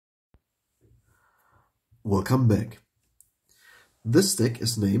Welcome back. This deck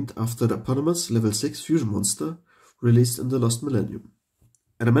is named after the eponymous level 6 fusion monster released in the Lost Millennium,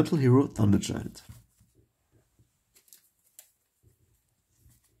 Elemental Hero Thunder Giant.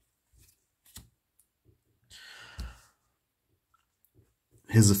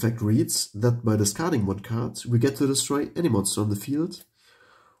 His effect reads that by discarding one card, we get to destroy any monster on the field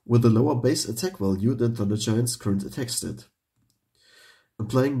with a lower base attack value than Thunder Giant's current attack stat.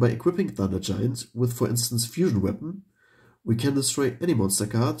 Applying by equipping Thunder Giant with, for instance, Fusion Weapon, we can destroy any monster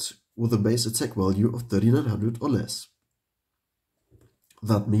card with a base attack value of 3900 or less.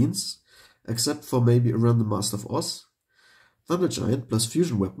 That means, except for maybe a random Master of Oz, Thunder Giant plus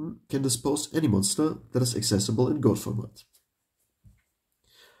Fusion Weapon can dispose any monster that is accessible in Goat format.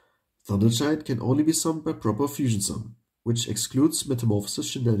 Thunder Giant can only be summoned by proper Fusion Summon, which excludes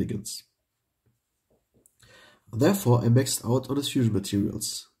Metamorphosis shenanigans. Therefore, I maxed out on his fusion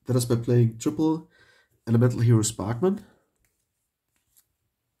materials. That is by playing triple Elemental Hero Sparkman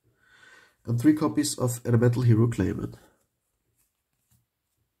and 3 copies of Elemental Hero Clayman.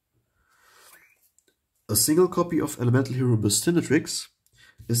 A single copy of Elemental Hero Burstinatrix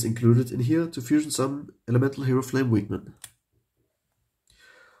is included in here to fusion summon Elemental Hero Flame Wingman,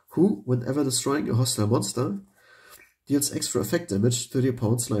 who, whenever destroying a hostile monster, deals extra effect damage to the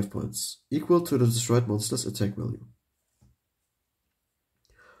opponent's life points, equal to the destroyed monster's attack value.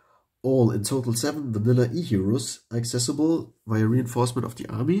 All in total 7 vanilla E-heroes are accessible via reinforcement of the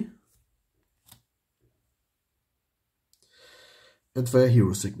army and via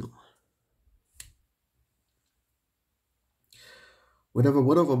Hero Signal. Whenever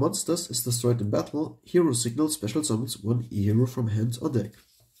one of our monsters is destroyed in battle, Hero Signal special summons one E-hero from hand or deck.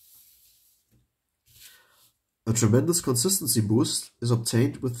 A tremendous consistency boost is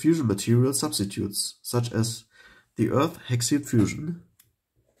obtained with fusion material substitutes, such as the Earth Exiled Fusion,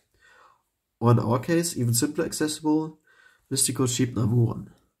 or in our case, even simpler accessible, Mystical Sheep #1.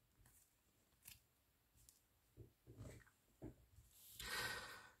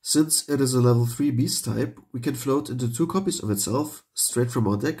 Since it is a level 3 beast type, we can float into 2 copies of itself straight from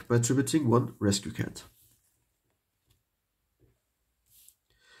our deck by tributing 1 Rescue Cat.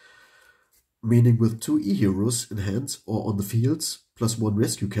 Meaning with 2 E-heroes in hand or on the field, plus 1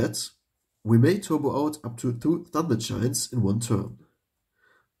 Rescue Cat, we may turbo out up to 2 Thunder Giants in one turn,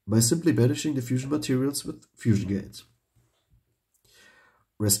 by simply banishing the fusion materials with Fusion Gate.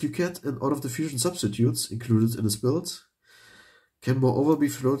 Rescue Cat and all of the fusion substitutes included in this build can moreover be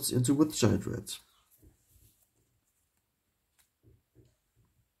floated into with Giant Red.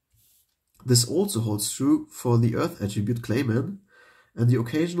 This also holds true for the Earth attribute Clayman and the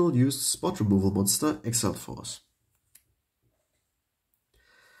occasional used spot removal monster Exiled Force.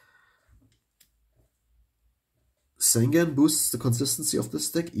 Sangan boosts the consistency of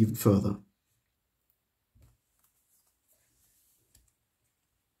this deck even further.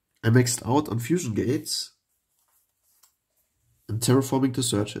 I maxed out on Fusion Gates and Terraforming to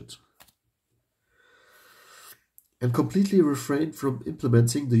search it, and completely refrained from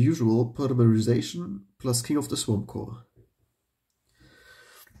implementing the usual polymerization plus King of the Swamp core.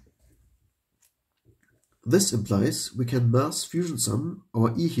 This implies we can mass fusion summon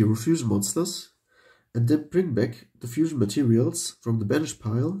our E-hero fusion monsters and then bring back the fusion materials from the banished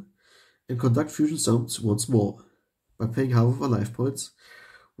pile and conduct fusion summons once more by paying half of our life points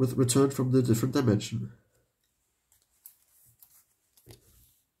with return from the different dimension.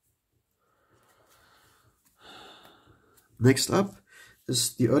 Next up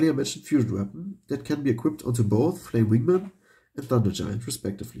is the earlier mentioned fusion weapon that can be equipped onto both Flame Wingman and Thunder Giant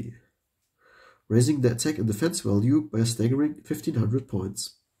respectively, raising the attack and defense value by a staggering 1500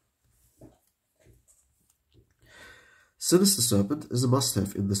 points. Sinister Serpent is a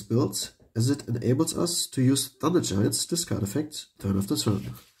must-have in this build, as it enables us to use Thunder Giant's discard effect turn after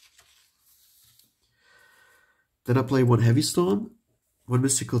turn. Then I play 1 Heavy Storm, 1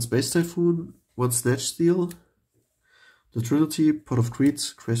 Mystical Space Typhoon, 1 Snatch Steal, the Trinity, Pot of Greed,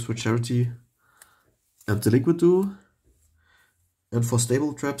 Graceful Charity, and Delinquent Duo. And for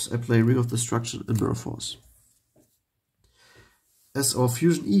stable traps, I play Ring of Destruction and Mirror Force. As our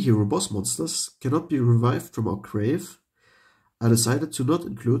Fusion E-hero boss monsters cannot be revived from our grave, I decided to not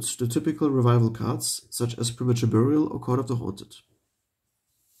include the typical revival cards such as Premature Burial or Court of the Haunted.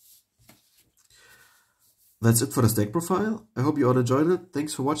 That's it for this deck profile. I hope you all enjoyed it.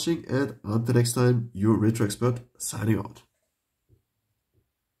 Thanks for watching, and until next time, your Retro Expert signing out.